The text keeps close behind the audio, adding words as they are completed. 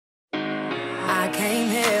I came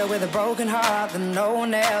here with a broken heart that no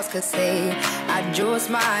one else could see. I drew a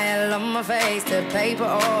smile on my face to paper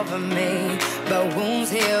over me, but wounds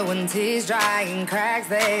heal when tears dry and cracks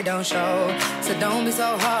they don't show. So don't be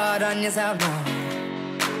so hard on yourself, no.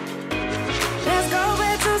 Let's go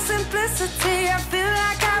back to simplicity. I feel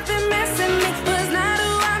like I've been missing me. Was not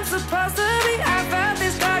who I'm supposed to be. I felt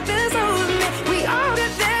this darkness over me. We all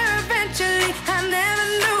get there eventually. I never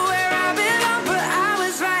knew where I belong, but I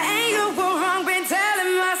was right and you were wrong. Been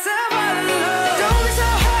telling myself all along. Don't be so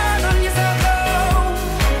hard on yourself, no.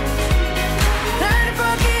 Learn to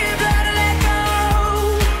forgive, learn to let go.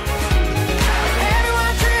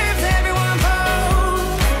 Everyone trips, everyone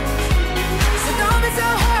falls. So don't be so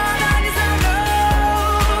hard on yourself, no.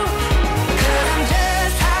 'Cause I'm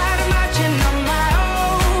just tired of marching on my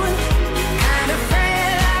own. Kind of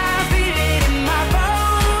afraid I feel it in my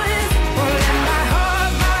bones. Won't let my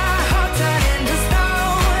heart turn into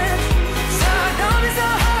stone. So don't be so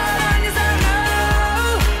hard on yourself, no.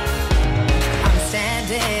 I'm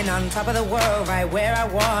standing on top of the world, right where I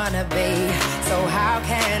wanna be. So how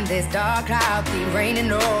can this dark cloud keep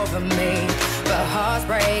raining over me? But hearts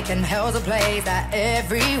break and hell's a place that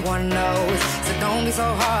everyone knows. So don't be so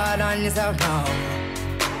hard on yourself, no.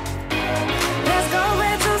 Let's go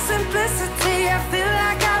into simplicity. I feel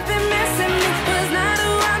like I've been missing me. Was not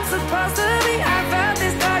who I'm supposed to be. I felt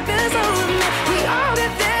this darkness over me. We all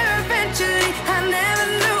get there eventually. I never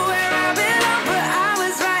knew where I belong, but I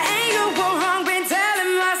was right and you were wrong. Been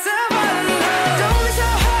telling myself all along. Don't be so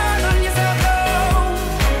hard on yourself, no.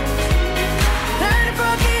 Learn to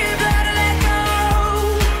forgive, learn to let go.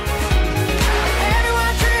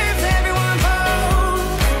 Everyone trips, everyone falls.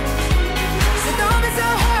 So don't be so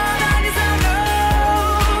hard on yourself, no.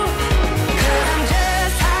 'Cause I'm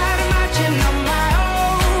just tired of marching on my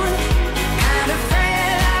own. Kind of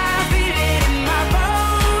afraid I feel it in my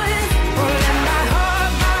bones. Won't let my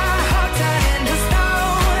heart turn into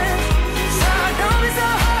stone. So don't be so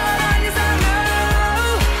hard on yourself, no.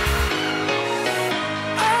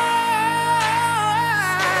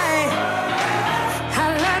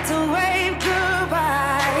 I'd like to wave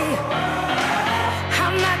goodbye.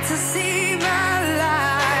 I'm not to see my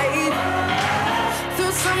life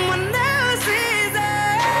through someone else's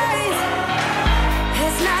eyes.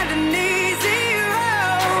 It's not an easy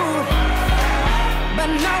road, but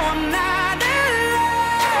no, I'm not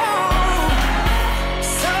alone.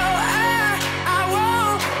 So I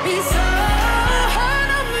won't be so hard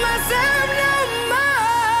on myself no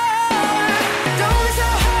more. Don't be so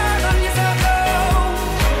hard on yourself, no.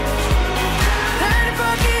 Learn to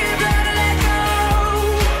forgive, learn to let go.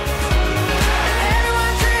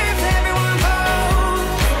 Everyone trips, everyone falls.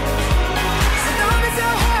 So don't be so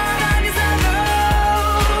hard on yourself, no.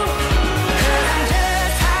 'Cause I'm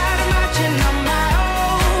just tired of marching on my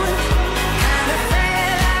own. Kind of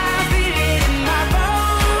afraid I feel it in my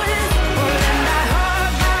bones. Won't let my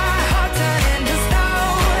heart turn into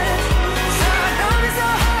stone. So don't be so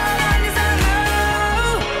hard on yourself, no.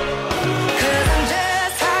 'Cause I'm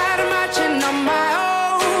just tired of marching on my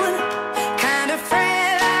own. Kind of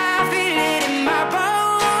afraid I feel it in my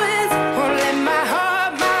bones. Won't let my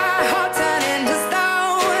heart turn into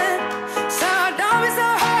stone. So don't be so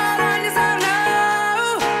hard on yourself, no.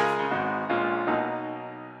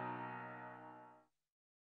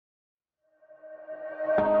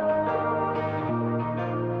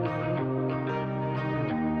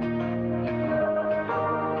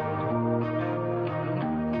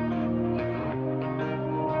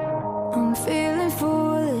 I'm feeling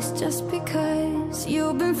foolish just because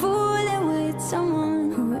you've been fooling with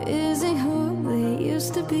someone who isn't who they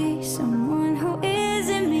used to be, someone who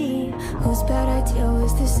isn't me. Whose bad idea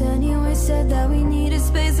was this anyway? Said that we needed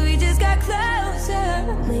space, we just got closer.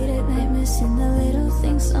 Late at night, missing the little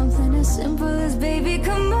things, something as simple as baby,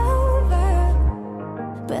 come over.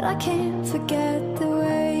 But I can't forget the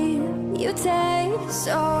way you taste.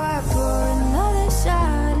 So I pour another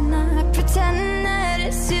shot and I pretend that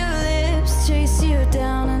it's your lips. Chase you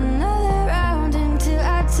down another round until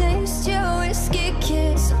I taste your whiskey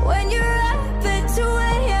kiss. When you're up at 2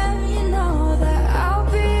 a.m., you know that I'll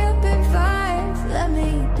be up at 5. Let me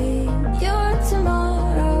be your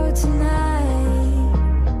tomorrow tonight.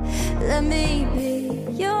 Let me be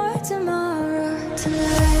your tomorrow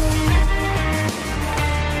tonight.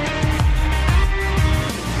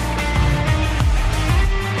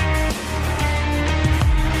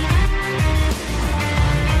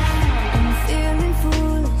 I'm feeling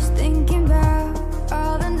foolish, thinking about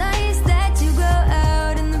all the nights that you go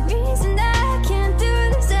out, and the reason that I can't do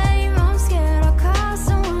the same. I'm scared I'll call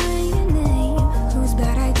someone your name. Whose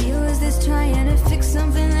bad idea was this, trying to fix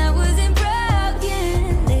something that wasn't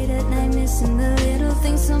broken? Late at night, missing the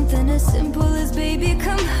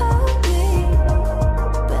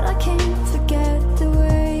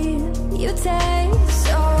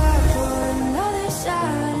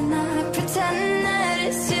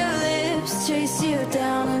chase you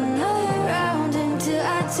down another round until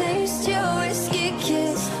I taste your whiskey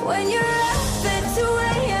kiss. When you're up at 2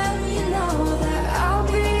 a.m., you know that I'll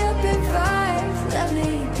be up at 5. Let me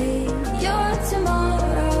be your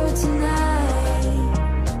tomorrow tonight.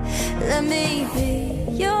 Let me be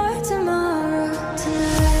your tomorrow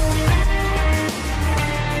tonight.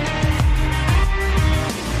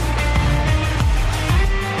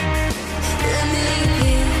 Let me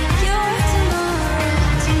be your tomorrow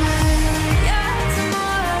tonight. Your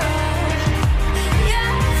tomorrow.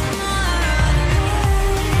 Your tomorrow tonight.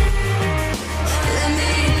 Let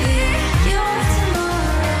me be your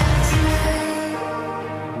tomorrow tonight.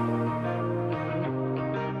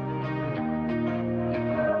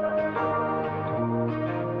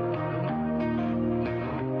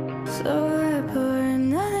 So I pour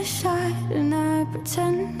another shot and I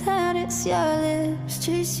pretend that it's your lips.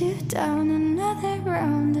 Chase you down another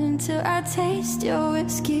round until I taste your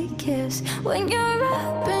whiskey kiss. When you're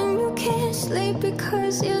up and you can't sleep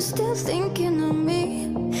because you're still thinking of me,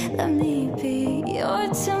 let me be your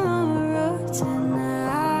tomorrow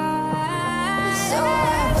tonight. So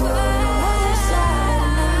I pour another shot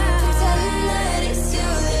and I pretend that it's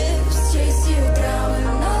your lips. Chase you down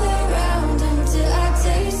another round until I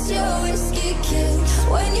taste your whiskey kiss.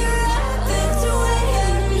 When you're up at 2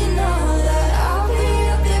 a.m., you know that I'll be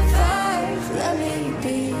up at 5. Let me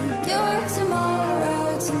be your tomorrow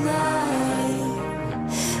tonight.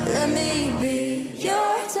 Let me be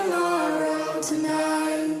your tomorrow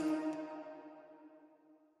tonight.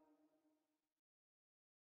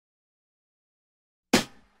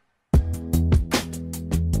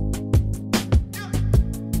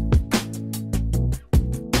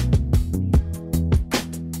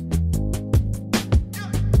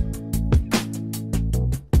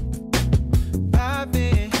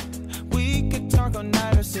 We could talk all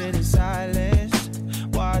night or sit in silence,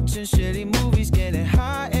 watching shitty movies, getting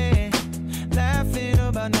high and laughing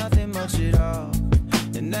about nothing much at all.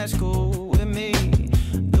 And that's cool with me.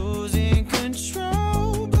 Losing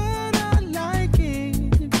control, but I like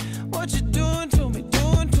it. What you doing to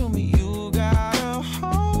me, you got a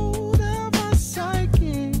hold of my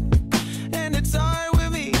psyche, and it's alright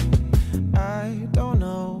with me. I don't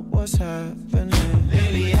know what's happening.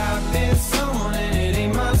 Lately I've been someone and it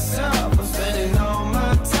ain't myself. I'm spending all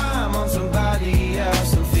my time on somebody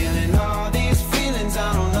else. I'm feeling all these feelings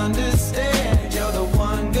I don't understand. You're the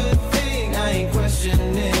one good thing I ain't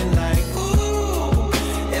questioning. Like, ooh,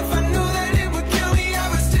 if I knew that it would kill me, I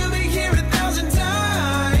would still be here 1,000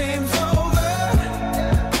 times over.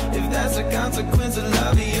 If that's a consequence of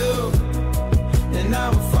loving you, then I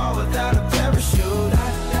would fall without a parachute.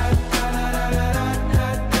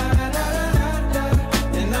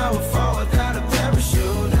 Then I would fall without a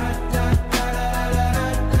parachute.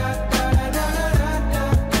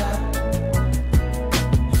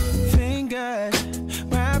 Fingers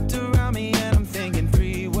wrapped around me and I'm thinking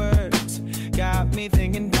 3 words. Got me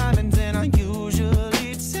thinking diamonds and I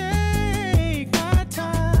usually take my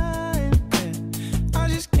time. I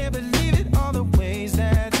just can't believe it, all the ways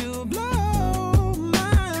that you blow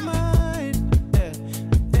my mind.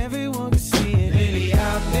 Everyone can see it. Lately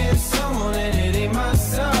I've been someone and it ain't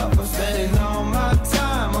myself. I'm spending all my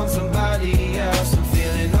time on somebody else. I'm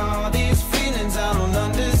feeling all these feelings I don't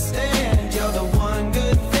understand. You're the one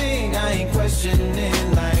good thing I ain't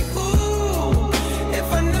questioning. Like, ooh,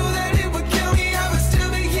 if I knew that it would kill me, I would still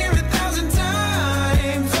be here 1,000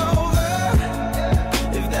 times over.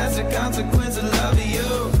 If that's a consequence of loving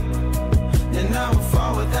you, then I would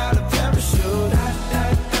fall without a parachute.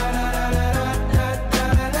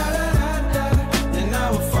 Then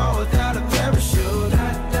I would fall without a parachute.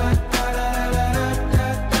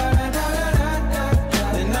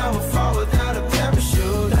 Then I would fall without a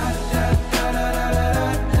parachute.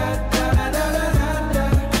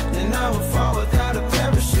 Then I would fall without a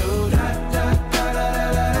parachute.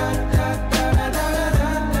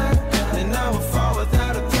 Then I would fall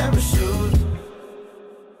without a parachute.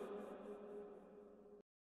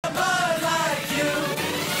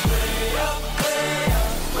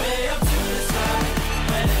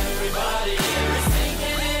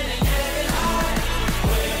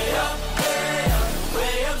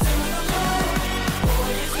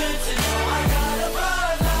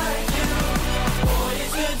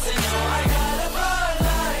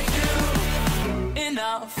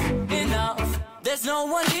 Enough. There's no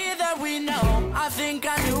one here that we know. I think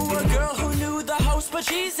I knew a girl who knew the host, but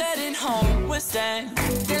she's heading home. We're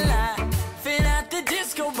standing laughing at the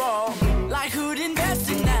disco ball, like who'd invest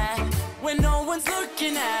in that when no one's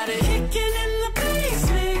looking at it. Kicking in the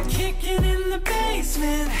basement, kicking in the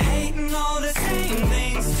basement, hating all the same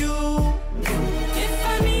things too. If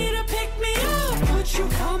I need a pick me up,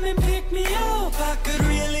 pick me up. I could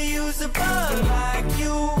really use a bug like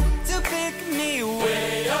you to pick me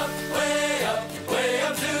way up, way up, way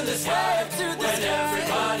up to the sky. When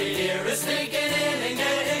everybody here is sneaking in and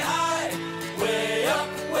getting high. Way up,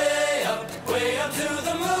 way up, way up to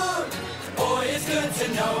the moon. Boy, it's good to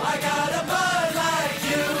know I got a bud like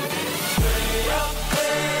you. Way up,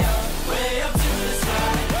 way up, way up to the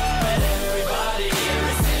sky. When everybody here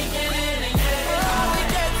is sneaking in and getting high.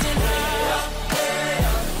 Way up, way up,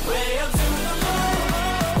 way up to the moon.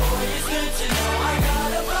 Boy, it's good to know I got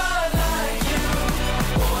a bud like you.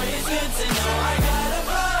 Boy, it's good to know I got a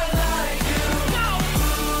bud like you.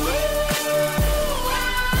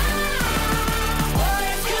 Boy,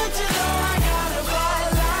 it's good to know I got a bud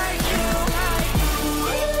like you.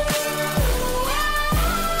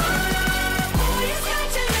 Boy, it's good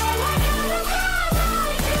to know I got a bud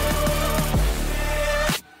like you.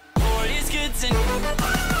 Boy, it's good to know.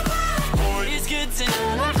 Boy, it's good to know.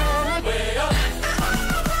 Way up.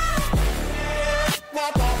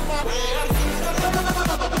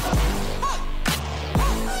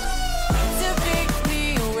 To pick me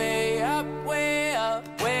way up, way up,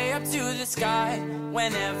 way up to the sky.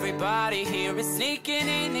 When everybody here is sneaking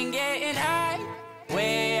in and getting high.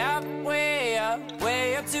 Way up, way up,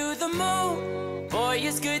 way up to the moon. Boy,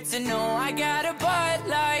 it's good to know I got a butt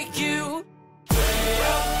like you. Way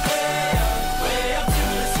up, way up, way up to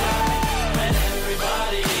the sky. When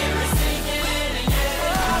everybody here is sneaking in and getting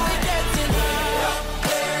high. Way up,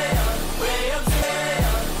 way up, way up,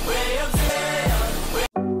 way up, way up, way up, way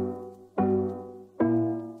up.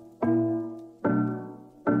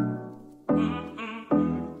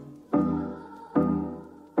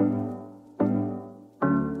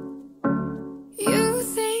 You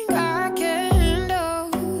think I can handle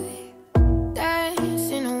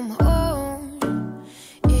dancing on my own?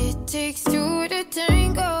 It takes two to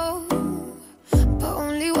tango, but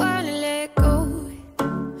only one to let go.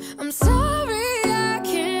 I'm sorry I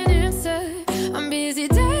can't answer. I'm busy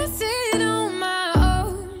dancing on my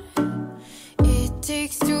own. It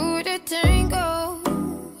takes two to tango,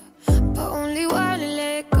 but only one to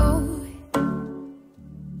let go.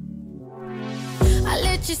 I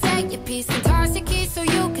let you say your piece and toss the key so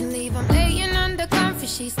you can leave. I'm laying under comfy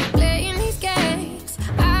sheets, not playing these games.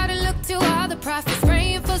 I done looked to all the prophets,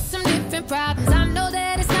 praying for some different problems. I know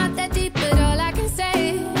that it's not that deep, but all I can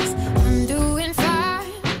say is I'm doing fine.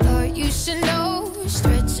 Thought you should know,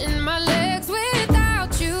 stretching my legs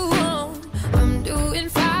without you on. I'm doing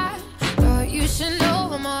fine. Thought you should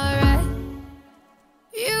know I'm alright.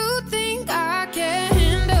 You think I can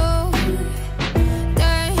handle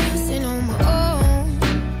dancing on my own?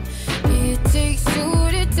 It takes two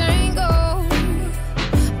to tango,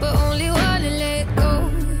 but only one to let go.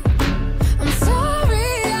 I'm sorry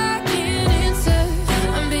I can't answer.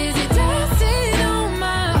 I'm busy dancing on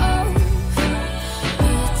my own.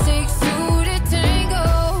 It takes two to tango,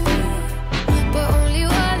 but only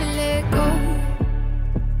one to let go.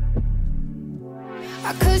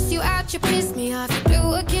 I cussed you out, you pissed me off. You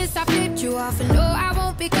blew a kiss, I flipped you off. And no, I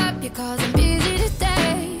won't pick up your calls, I'm busy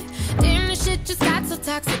today. Damn, this shit just got so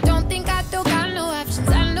toxic. Don't think I don't got no options.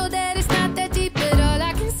 I know that it's not that deep, but all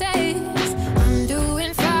I can say is I'm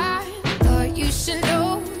doing fine. Thought you should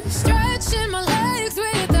know, stretching my legs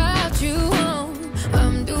without you on.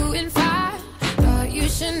 I'm doing fine. Thought you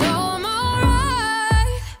should know I'm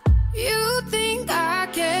alright. You think I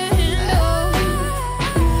can handle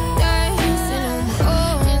dancing on my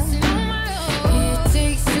own? It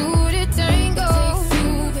takes two to tango,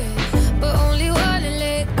 but only one to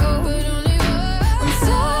let go. I'm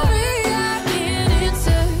sorry I can't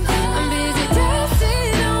answer. I'm busy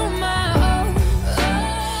dancing on my own.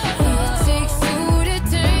 It takes two to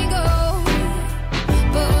tango,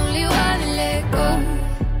 but only one to let go.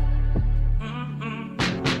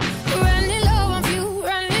 Running low on you,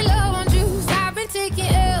 running low on juice. I've been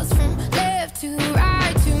taking L's from left to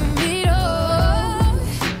right to middle.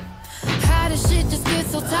 How does shit just get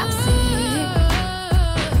so toxic?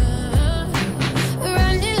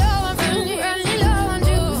 Running low on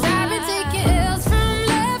juice. I've been taking L's from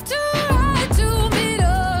left to right to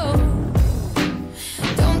middle.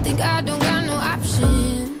 Don't think I don't got no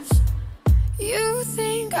options. You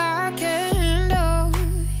think I can handle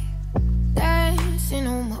dancing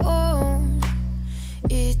on my own?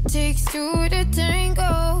 It takes two to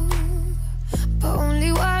tango, but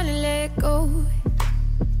only one to let go.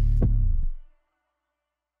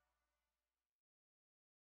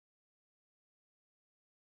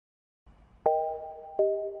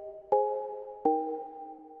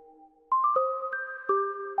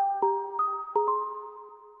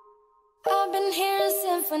 I've been hearing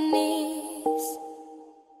symphonies.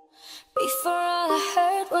 Before all I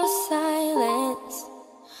heard was silence.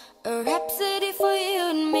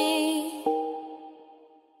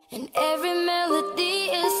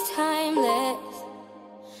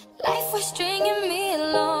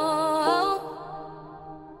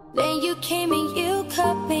 you came and you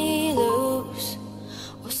cut me loose.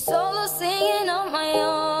 Was solo singing on my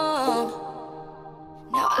own.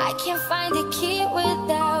 Now I can't find the key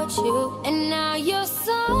without you. And now your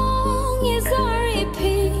song is on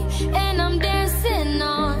repeat, and I'm dancing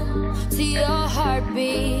on to your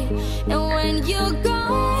heartbeat. And when you're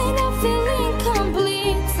gone, I feel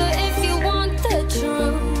incomplete. So if you want the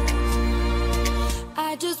truth,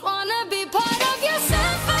 I just wanna be part of your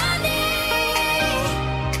symphony.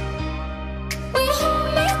 We hold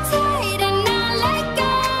me tight and not let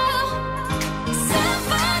go.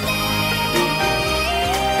 Symphony,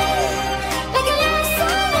 like a love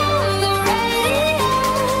song on the radio.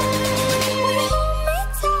 We hold me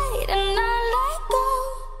tight and not let go.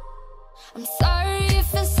 I'm sorry if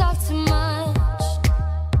it's all too much,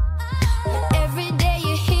 but every day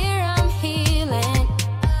you're here I'm healing.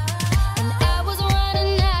 And I was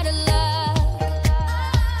running out of luck.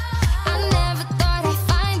 I never thought I'd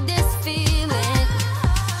find this feeling,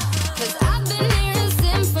 'cause I've been hearing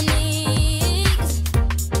symphonies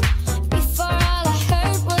before all I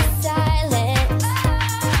heard was silence.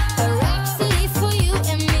 A rhapsody for you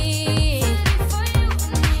and me.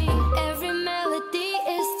 Every melody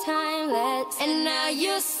is timeless. And now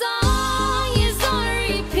your song is on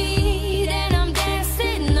repeat, and I'm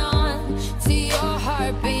dancing on to your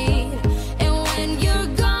heartbeat. And when you're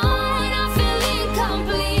gone, I feel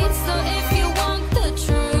incomplete. So if you want the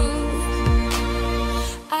truth,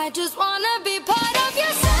 I just wanna be part of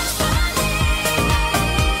your symphony.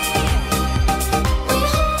 We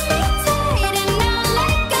hold me tight and not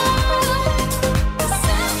let go.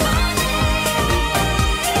 Symphony,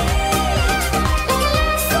 like a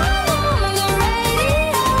love song on the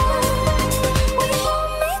radio. We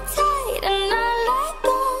hold me tight and not let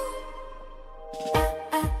go.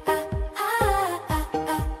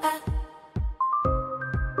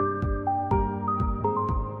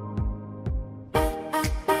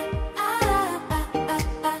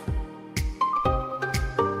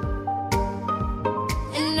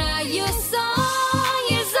 And now your song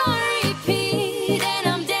is on repeat, and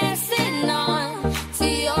I'm dancing on to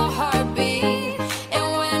your heartbeat. And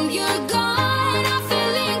when you're gone, I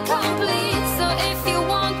feel incomplete. So if you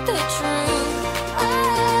want the truth,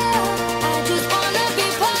 I just wanna be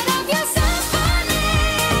part of your symphony.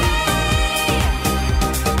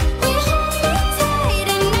 We hold me tight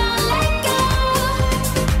and not let go.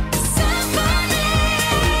 Symphony,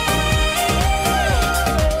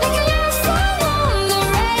 like a love song on the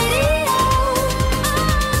radio.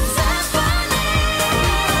 Symphony,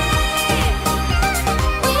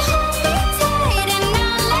 we hold me tight and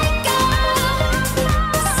not let go.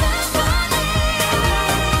 Symphony,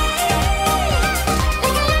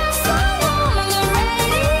 like a love song on the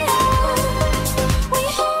radio. We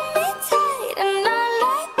hold me tight and not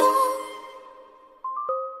let go.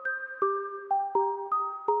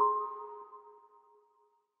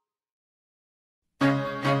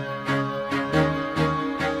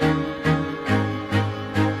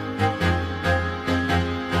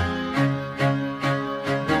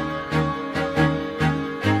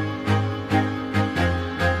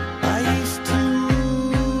 I used to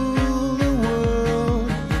rule the world.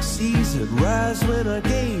 Seas would rise when I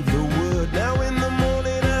gave the word. Now in the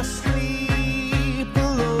morning I sleep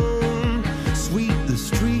alone. Sweep the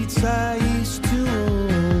streets I used to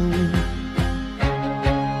own.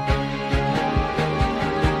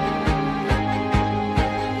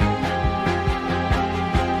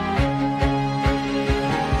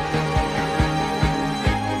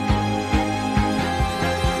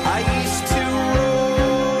 I used to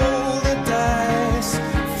roll the dice,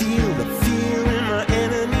 feel the fear in my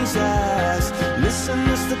enemy's eyes. Listen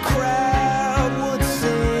as the crowd would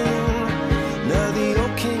sing. Now the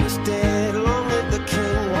old king is dead, long live the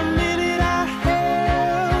king. One minute I had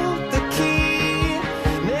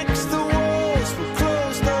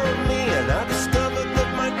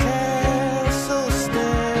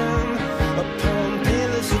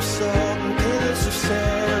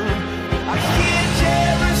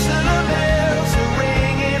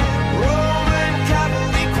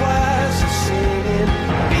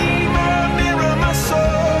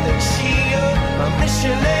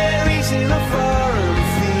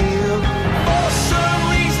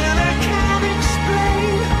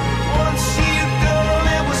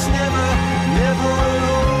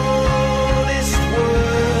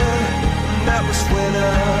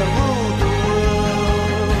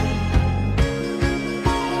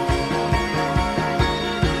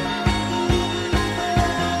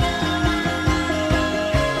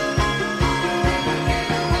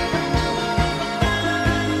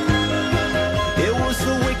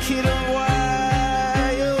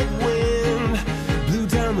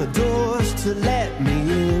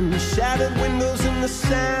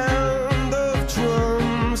sound of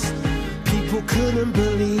drums. People couldn't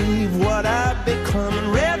believe what I'd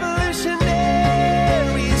become.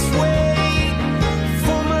 Revolutionaries wait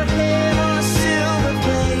for my head on a silver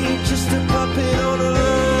plate, just a puppet on a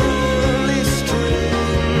lonely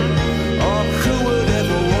string. Oh, who would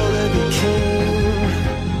ever wanna be king?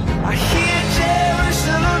 I hear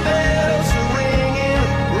Jerusalem bells are ringing,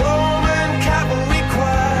 Roman cavalry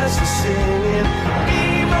choirs are singing. Be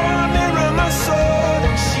my mirror, my sword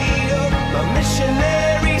and shield, my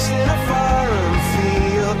missionaries in a foreign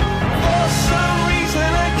field. For some reason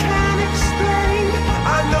I can't explain,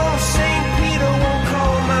 I know St. Peter won't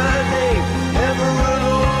call my name ever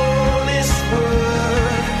alone this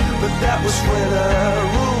world, but that was when I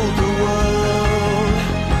ruled the world.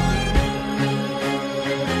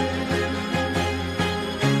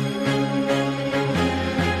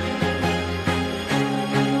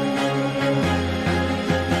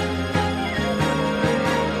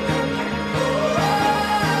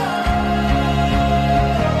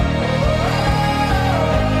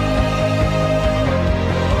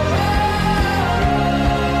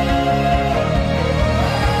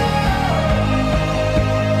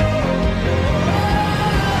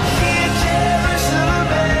 Hear Jerusalem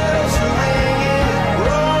bells are ringing,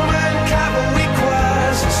 Roman cavalry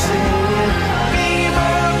choirs are singing. Be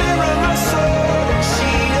my mirror, my sword and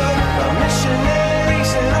shield, my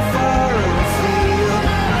missionaries in a foreign field.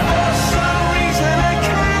 For some reason I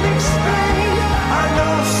can't explain, I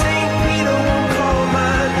know St. Peter won't call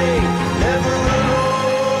my name ever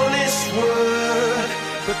alone this world,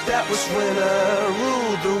 but that was when I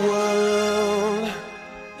ruled the world.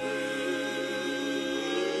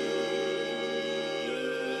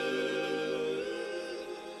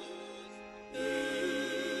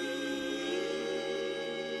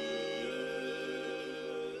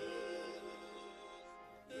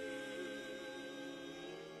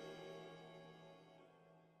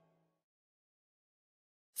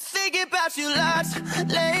 Thinking about you lots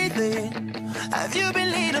lately. Have you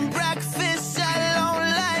been eating breakfast alone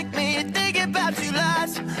like me? Thinking about you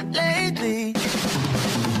lots lately.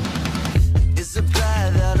 Is it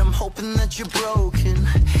bad that I'm hoping that you're broken?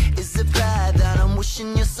 Is it bad that I'm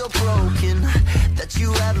wishing you're so broken that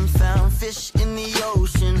you haven't found fish in the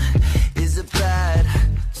ocean? Is it bad,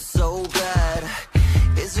 so bad?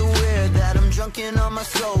 Is it weird that I'm drunken on my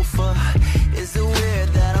sofa? Is it weird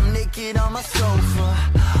that I'm naked on my sofa?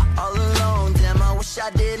 All alone, damn, I wish I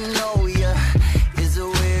didn't know ya. Is it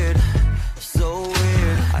weird, so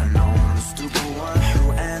weird? I know I'm the stupid one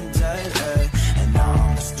who ended it, and now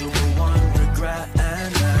I'm the stupid one regretting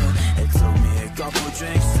it. It took me a couple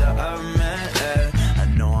drinks to admit it. I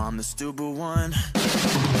know I'm the stupid one.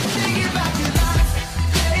 Thinking about you lots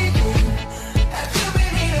lately. Have you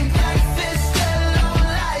been eating breakfast alone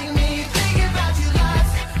like me? Thinking about you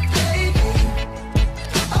lots lately.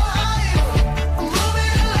 Oh, are you? I'm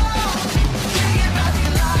moving along. Thinking about you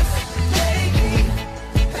lots lately.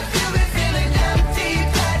 Have you been feeling empty?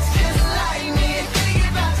 That's just like me. Thinking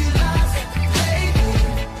about you lots lately.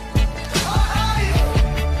 Oh, are you?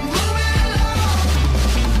 I'm moving along.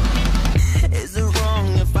 Is it wrong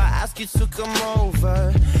if I ask you to come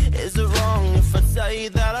over? Is it wrong if I tell you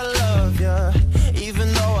that I love you,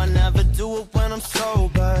 even though I never do it when I'm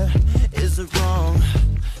sober? Is it wrong,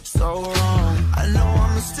 so wrong? I know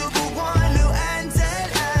I'm the stupid one who ended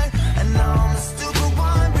it, and now I'm the stupid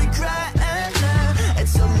one regretting it. It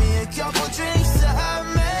took me a couple drinks to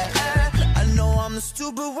admit it. I know I'm the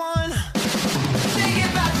stupid one. Thinking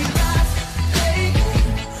about you last lately.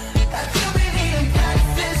 Have you been eating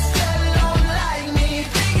breakfast alone like me?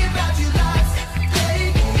 Thinking about you last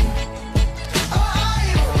lately. Oh, are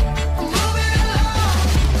you? I'm moving along.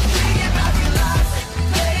 Thinking about you last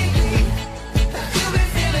lately. Have you been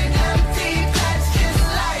feeling empty? That's just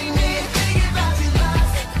like me. Thinking about you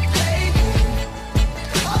last lately.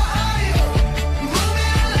 Oh, are you? I'm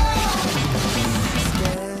moving along.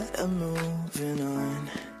 Scared of moving on,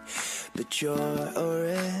 but you're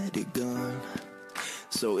already gone.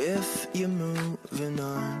 So if you're moving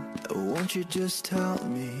on, won't you just tell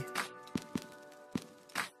me?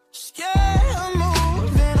 Scared of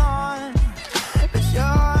moving on, but you're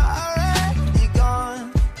already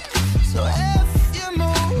gone. So if you're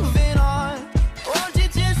moving on, won't you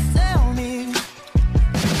just tell me?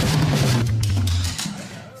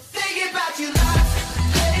 Thinking about you lots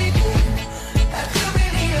lately. Have you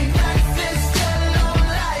been eating breakfast alone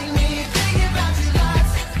like me? Thinking about you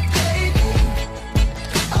lots lately.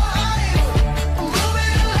 Oh, are you? I'm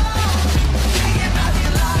moving along. Thinking about you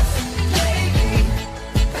lots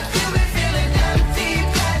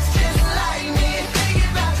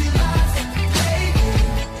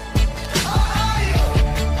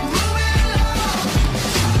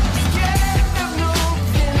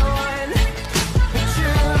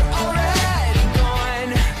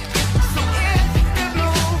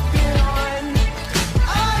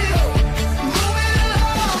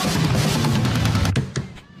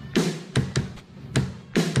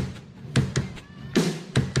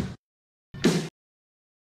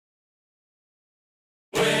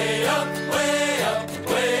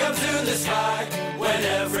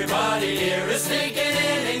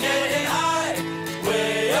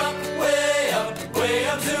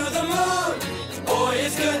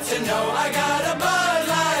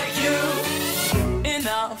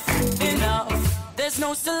there's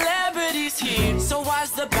no celebrities here. So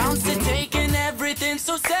why's the bouncer taking everything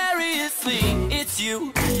so seriously? It's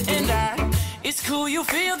you and I, it's cool you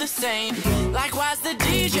feel the same. Like why's the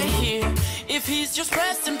DJ here if he's just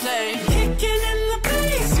pressing play? Kicking in the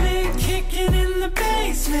basement, kicking in the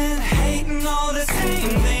basement, hating all the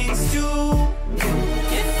same things too.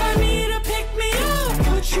 If I need a pick me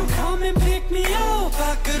up, would you come and pick me up?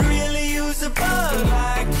 I could really use a bug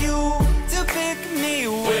like you to pick me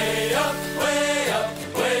way up, way up,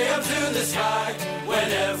 way up to the sky.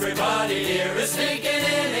 When everybody here is sneaking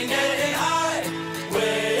in and getting high.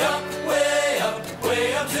 Way up, way up,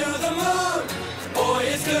 way up to the moon. Boy,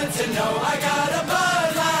 it's good to know I got a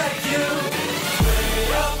bud like you.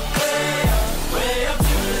 Way up, way up, way up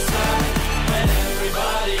to the sky. When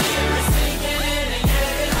everybody here is sneaking in and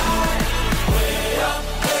getting high. Way up,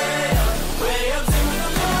 way up, way up to the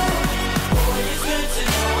moon. Boy, it's good to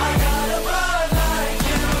know I got a bud like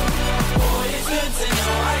you. Boy, it's good to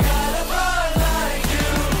know I got a bud like you.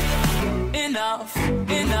 Enough,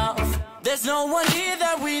 enough. There's no one here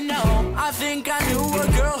that we know. I think I knew a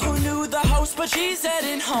girl who knew the host, but she's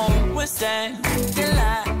heading home. We're standing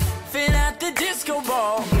laughing at the disco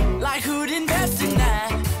ball, like who'd invest in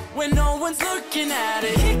that when no one's looking at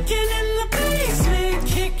it? Kicking in the basement,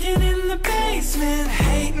 kicking in the basement,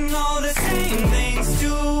 hating all the same things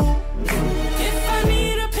too. If I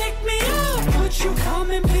need a pick me up, would you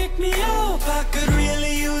come and pick me up? I could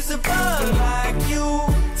really use a bug like you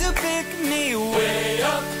to pick me way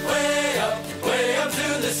up, way up, way up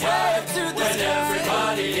to the sky. When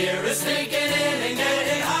everybody here is sneaking in and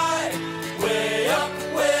getting high. Way up,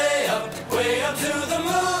 way up, way up to the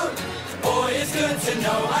moon. Boy, it's good to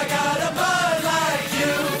know I got a bud like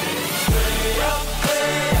you. Way up,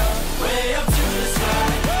 way up, way up to the sky.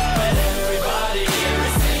 When everybody here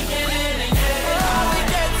is sneaking in and getting high.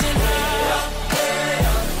 Way up, way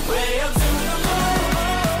up, way up to the moon.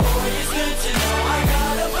 Boy, it's good to know I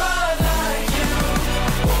got a bud like you.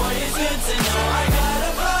 Boy, it's good to know I got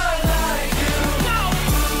a bud like you.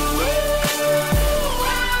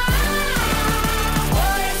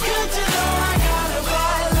 Boy, it's good to know I got a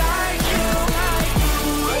bud like you.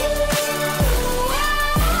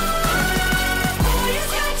 Boy, it's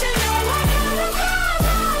good to know I got a bud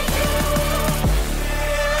like you.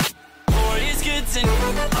 Boy, it's good to know.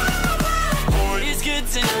 Boy, it's good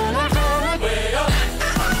to know. Way up.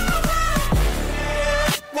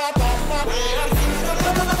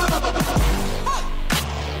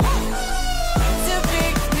 To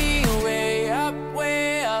pick me way up,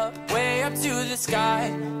 way up, way up to the sky.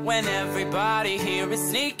 When everybody here is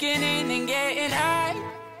sneaking in and getting high.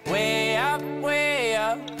 Way up, way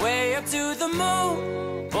up, way up to the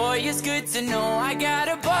moon. Boy, it's good to know I got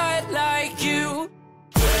a butt like you.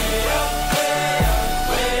 Way up, way up.